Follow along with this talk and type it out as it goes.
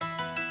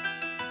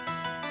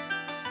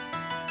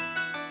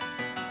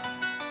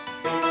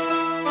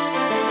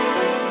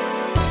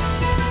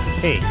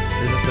Hey,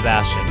 this is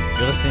Sebastian.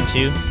 You're listening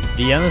to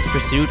The Endless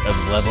Pursuit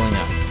of Leveling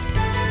Up.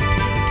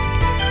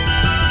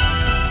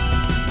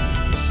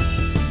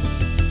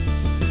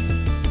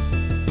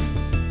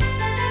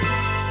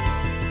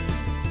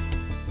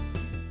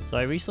 So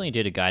I recently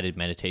did a guided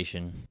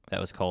meditation that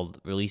was called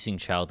Releasing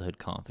Childhood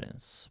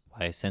Confidence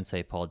by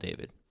Sensei Paul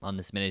David on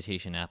this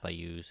meditation app I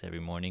use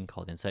every morning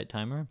called Insight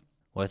Timer.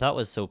 What I thought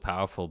was so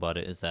powerful about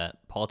it is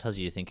that Paul tells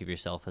you to think of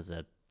yourself as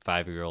a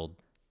 5-year-old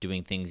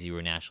doing things you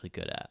were naturally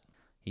good at.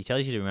 He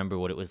tells you to remember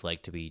what it was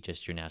like to be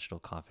just your natural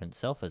confident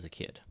self as a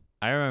kid.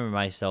 I remember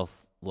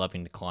myself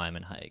loving to climb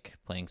and hike,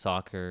 playing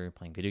soccer,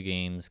 playing video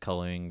games,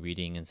 coloring,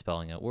 reading, and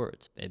spelling out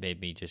words. It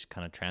made me just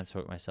kind of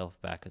transport myself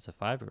back as a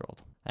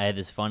 5-year-old. I had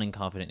this fun and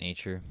confident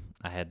nature.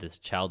 I had this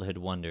childhood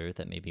wonder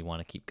that made me want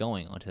to keep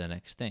going on to the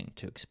next thing,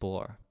 to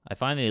explore. I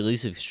find the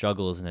elusive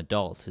struggle as an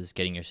adult is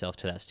getting yourself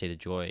to that state of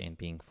joy and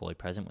being fully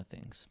present with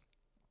things.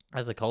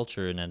 As a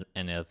culture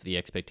and of the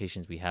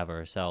expectations we have of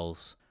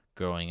ourselves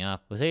growing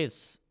up,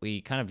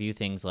 we kind of view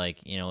things like,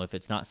 if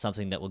it's not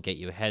something that will get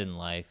you ahead in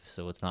life,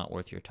 so it's not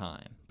worth your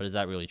time. But is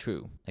that really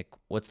true? Like,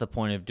 what's the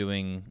point of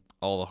doing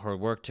all the hard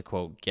work to,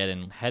 quote, get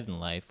ahead in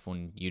life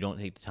when you don't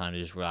take the time to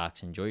just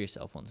relax and enjoy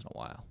yourself once in a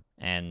while?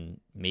 And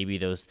maybe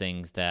those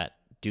things that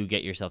do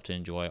get yourself to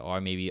enjoy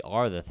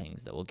are the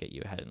things that will get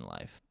you ahead in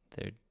life.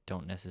 They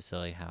don't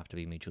necessarily have to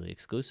be mutually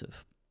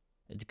exclusive.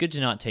 It's good to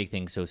not take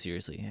things so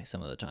seriously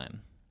some of the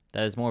time.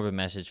 That is more of a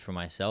message for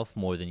myself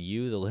more than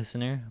you, the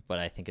listener, but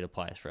I think it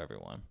applies for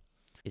everyone.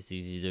 It's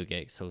easy to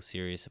get so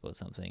serious about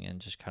something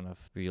and just kind of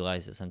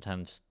realize that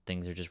sometimes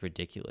things are just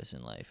ridiculous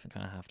in life and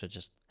kind of have to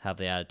just have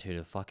the attitude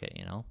of fuck it,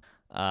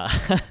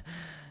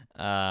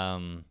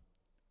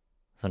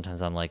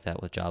 Sometimes I'm like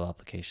that with job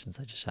applications.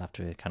 I just have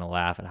to kind of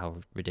laugh at how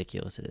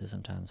ridiculous it is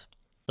sometimes.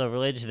 So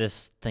related to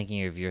this,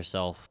 thinking of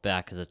yourself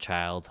back as a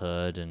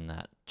childhood and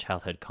that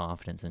childhood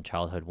confidence and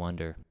childhood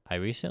wonder, I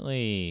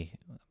recently,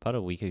 about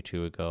a week or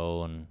two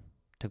ago, and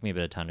it took me a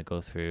bit of time to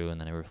go through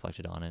and then I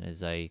reflected on it,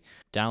 is I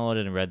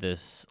downloaded and read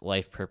this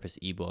Life Purpose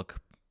ebook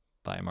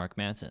by Mark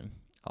Manson.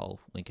 I'll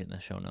link it in the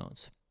show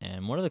notes.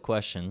 And one of the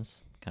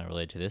questions kind of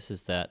related to this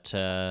is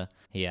that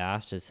he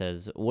asked, it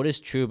says, what is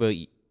true about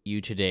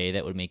you today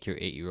that would make your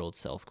 8-year-old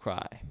self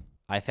cry?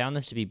 I found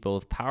this to be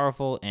both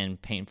powerful and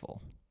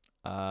painful.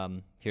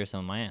 Here are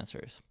some of my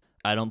answers.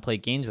 I don't play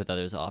games with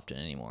others often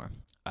anymore.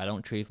 I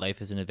don't treat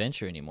life as an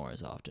adventure anymore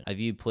as often. I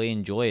view play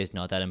and joy as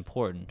not that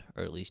important,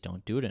 or at least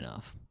don't do it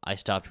enough. I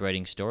stopped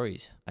writing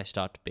stories. I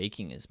stopped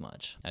baking as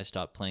much. I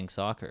stopped playing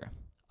soccer.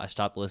 I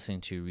stopped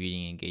listening to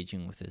reading and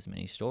engaging with as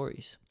many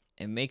stories.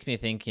 It makes me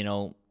think,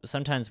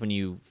 sometimes when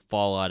you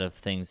fall out of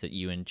things that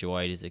you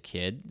enjoyed as a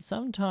kid,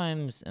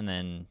 sometimes, and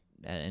then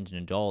as an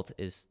adult,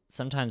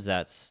 sometimes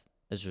that's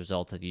as a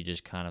result of you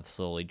just kind of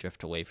slowly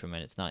drift away from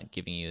it. It's not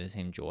giving you the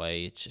same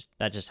joy.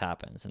 That just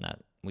happens and that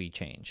we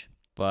change.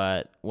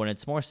 But when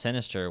it's more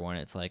sinister, when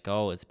it's like,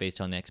 it's based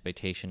on the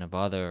expectation of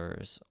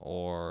others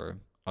or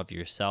of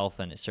yourself,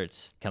 and it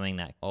starts coming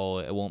that,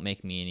 it won't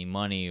make me any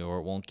money, or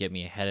it won't get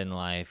me ahead in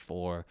life,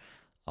 or,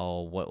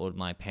 what would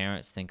my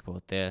parents think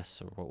about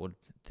this, or what would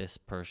this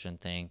person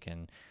think?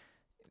 And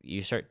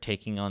you start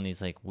taking on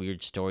these like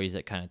weird stories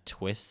that kind of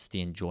twists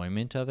the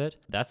enjoyment of it.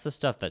 That's the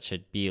stuff that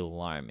should be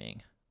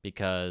alarming.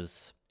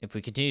 Because if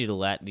we continue to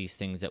let these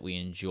things that we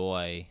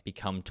enjoy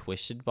become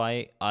twisted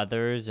by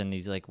others and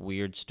these like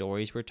weird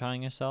stories we're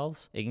telling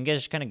ourselves, it can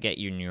just kind of get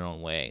you in your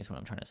own way is what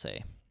I'm trying to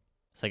say.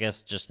 So I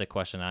guess just the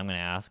question I'm going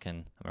to ask,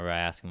 and I remember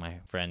asking my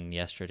friend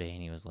yesterday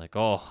and he was like,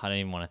 I don't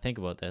even want to think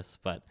about this.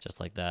 But just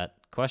like that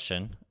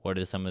question, what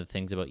are some of the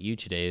things about you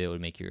today that would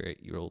make your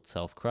old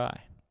self cry?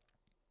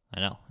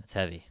 I know, it's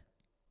heavy.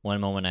 One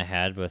moment I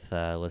had with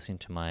listening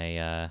to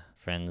my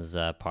friend's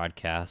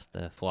podcast,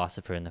 The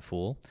Philosopher and the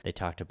Fool, they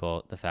talked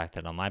about the fact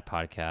that on my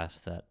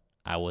podcast that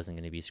I wasn't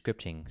going to be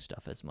scripting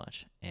stuff as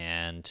much.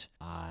 And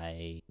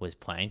I was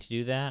planning to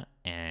do that,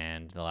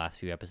 and the last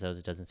few episodes,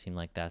 it doesn't seem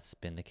like that's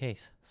been the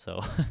case.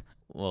 So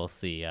we'll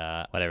see.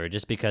 Whatever.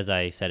 Just because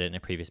I said it in a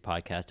previous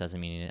podcast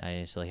doesn't mean I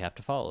necessarily have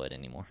to follow it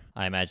anymore.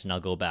 I imagine I'll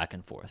go back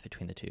and forth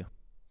between the two.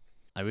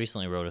 I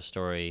recently wrote a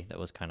story that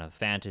was kind of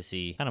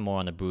fantasy, kind of more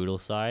on the brutal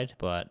side,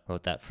 but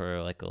wrote that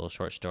for like a little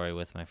short story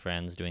with my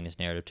friends doing this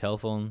narrative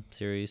telephone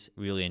series.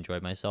 Really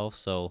enjoyed myself.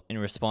 So in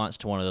response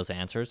to one of those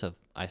answers of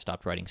I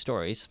stopped writing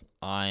stories,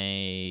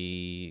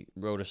 I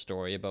wrote a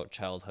story about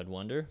childhood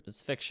wonder.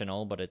 It's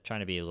fictional, but it's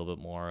trying to be a little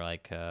bit more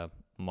like a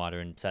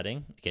modern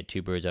setting. To get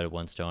 2 birds out of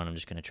one stone, I'm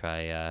just going to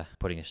try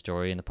putting a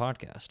story in the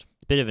podcast.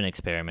 It's a bit of an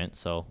experiment,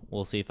 so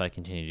we'll see if I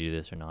continue to do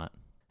this or not.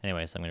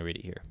 Anyways, I'm going to read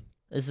it here.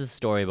 This is a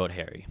story about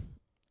Harry.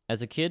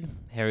 As a kid,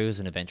 Harry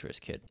was an adventurous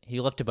kid. He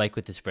loved to bike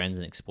with his friends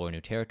and explore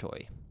new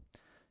territory.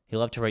 He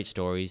loved to write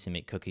stories and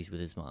make cookies with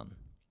his mom.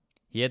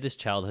 He had this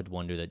childhood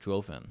wonder that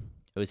drove him.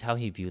 It was how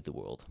he viewed the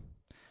world.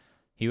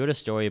 He wrote a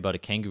story about a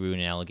kangaroo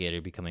and an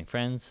alligator becoming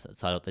friends that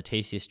sought out the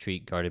tastiest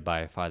treat guarded by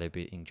a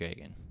father-beating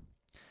dragon.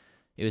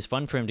 It was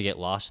fun for him to get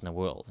lost in the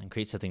world and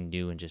create something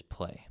new and just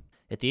play.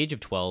 At the age of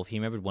 12, he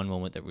remembered one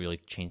moment that really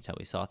changed how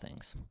he saw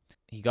things.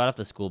 He got off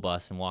the school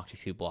bus and walked a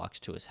few blocks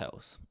to his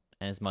house.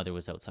 and his mother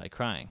was outside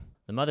crying.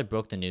 The mother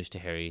broke the news to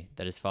Harry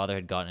that his father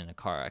had gotten in a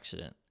car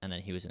accident and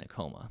that he was in a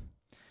coma.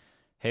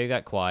 Harry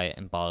got quiet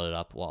and bottled it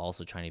up while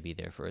also trying to be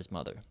there for his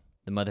mother.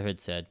 The mother had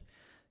said,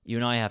 "You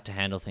and I have to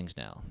handle things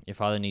now. Your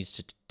father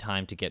needs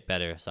time to get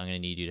better, so I'm going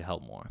to need you to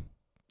help more."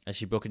 As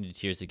she broke into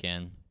tears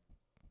again,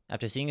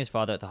 after seeing his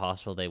father at the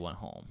hospital, they went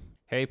home.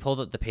 Harry pulled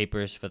out the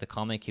papers for the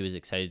comic he was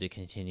excited to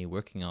continue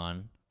working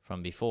on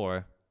from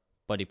before,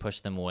 but he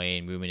pushed them away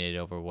and ruminated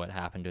over what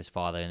happened to his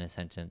father in the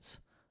sentence,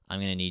 "I'm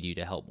going to need you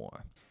to help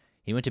more."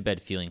 He went to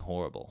bed feeling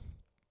horrible.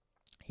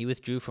 He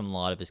withdrew from a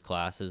lot of his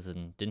classes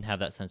and didn't have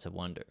that sense of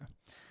wonder.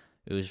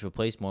 It was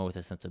replaced more with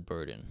a sense of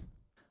burden.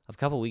 A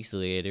couple weeks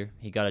later,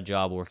 he got a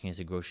job working as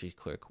a grocery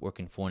clerk,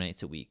 working 4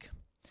 nights a week.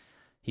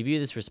 He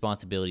viewed this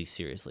responsibility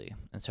seriously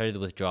and started to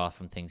withdraw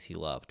from things he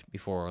loved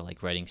before,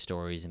 like writing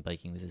stories and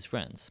biking with his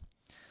friends.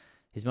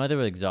 His mother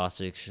was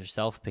exhausted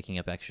herself picking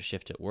up extra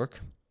shift at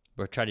work,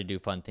 but tried to do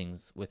fun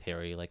things with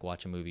Harry, like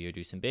watch a movie or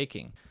do some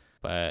baking.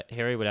 But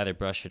Harry would either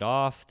brush it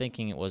off,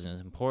 thinking it wasn't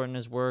as important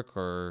as work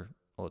or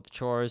the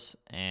chores,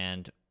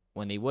 and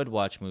when they would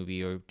watch a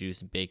movie or do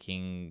some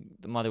baking,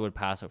 the mother would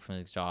pass out from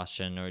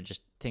exhaustion or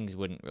just things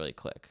wouldn't really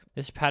click.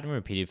 This pattern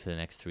repeated for the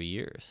next 3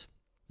 years.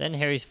 Then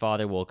Harry's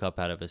father woke up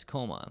out of his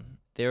coma.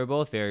 They were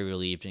both very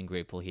relieved and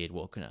grateful he had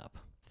woken up.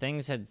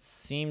 Things had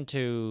seemed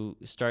to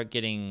start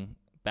getting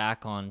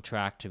back on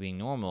track to being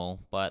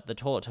normal, but the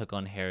toll it took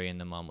on Harry and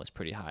the mom was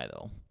pretty high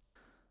though.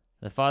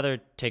 The father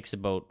takes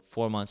about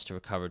 4 months to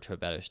recover to a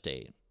better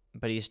state,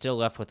 but he's still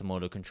left with a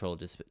motor control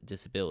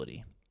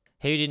disability.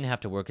 Harry didn't have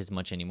to work as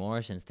much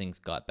anymore since things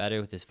got better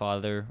with his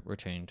father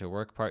returning to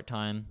work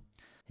part-time.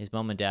 His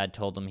mom and dad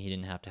told him he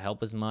didn't have to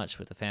help as much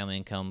with the family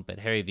income, but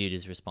Harry viewed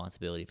his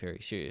responsibility very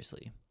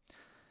seriously.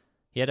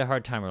 He had a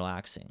hard time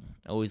relaxing,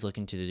 always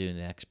looking to do the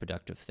next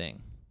productive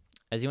thing.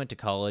 As he went to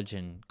college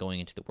and going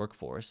into the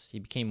workforce, he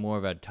became more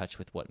out of touch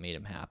with what made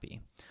him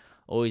happy,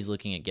 always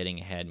looking at getting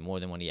ahead more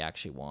than what he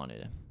actually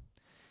wanted.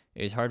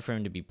 It was hard for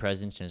him to be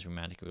present in his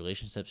romantic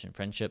relationships and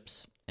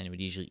friendships, and it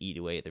would usually eat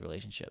away at the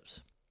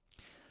relationships.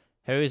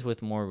 Harry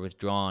was more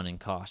withdrawn and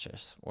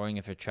cautious, worrying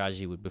if a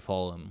tragedy would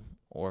befall him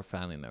or a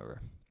family member.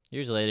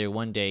 Years later,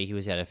 one day he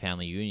was at a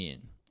family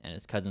reunion, and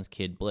his cousin's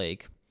kid,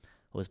 Blake,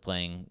 was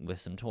playing with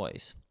some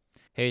toys.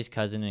 Harry's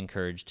cousin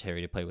encouraged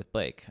Harry to play with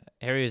Blake.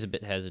 Harry was a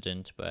bit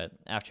hesitant, but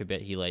after a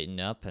bit he lightened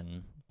up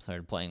and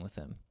started playing with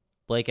him.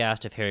 Blake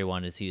asked if Harry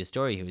wanted to see the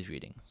story he was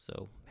reading,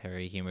 so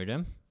Harry humored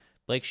him.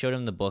 Blake showed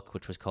him the book,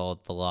 which was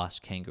called The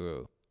Lost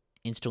Kangaroo.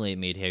 Instantly, it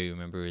made Harry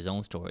remember his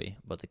own story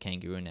about the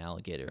kangaroo and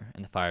alligator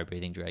and the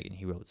fire-breathing dragon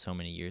he wrote so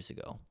many years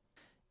ago.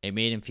 It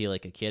made him feel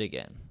like a kid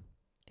again.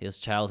 His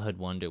childhood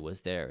wonder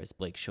was there as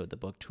Blake showed the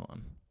book to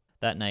him.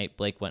 That night,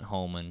 Blake went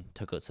home and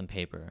took out some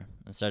paper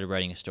and started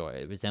writing a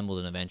story. It resembled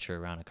an adventure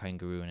around a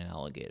kangaroo and an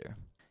alligator.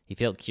 He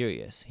felt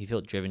curious. He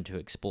felt driven to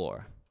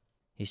explore.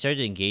 He started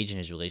to engage in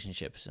his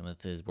relationships and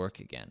with his work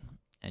again,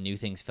 and new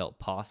things felt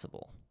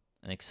possible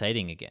and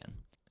exciting again.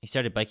 He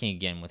started biking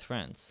again with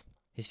friends.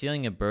 His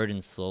feeling of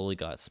burden slowly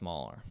got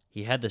smaller.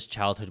 He had this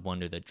childhood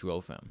wonder that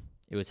drove him.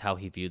 It was how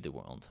he viewed the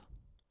world.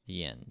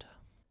 The end.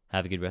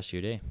 Have a good rest of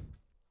your day.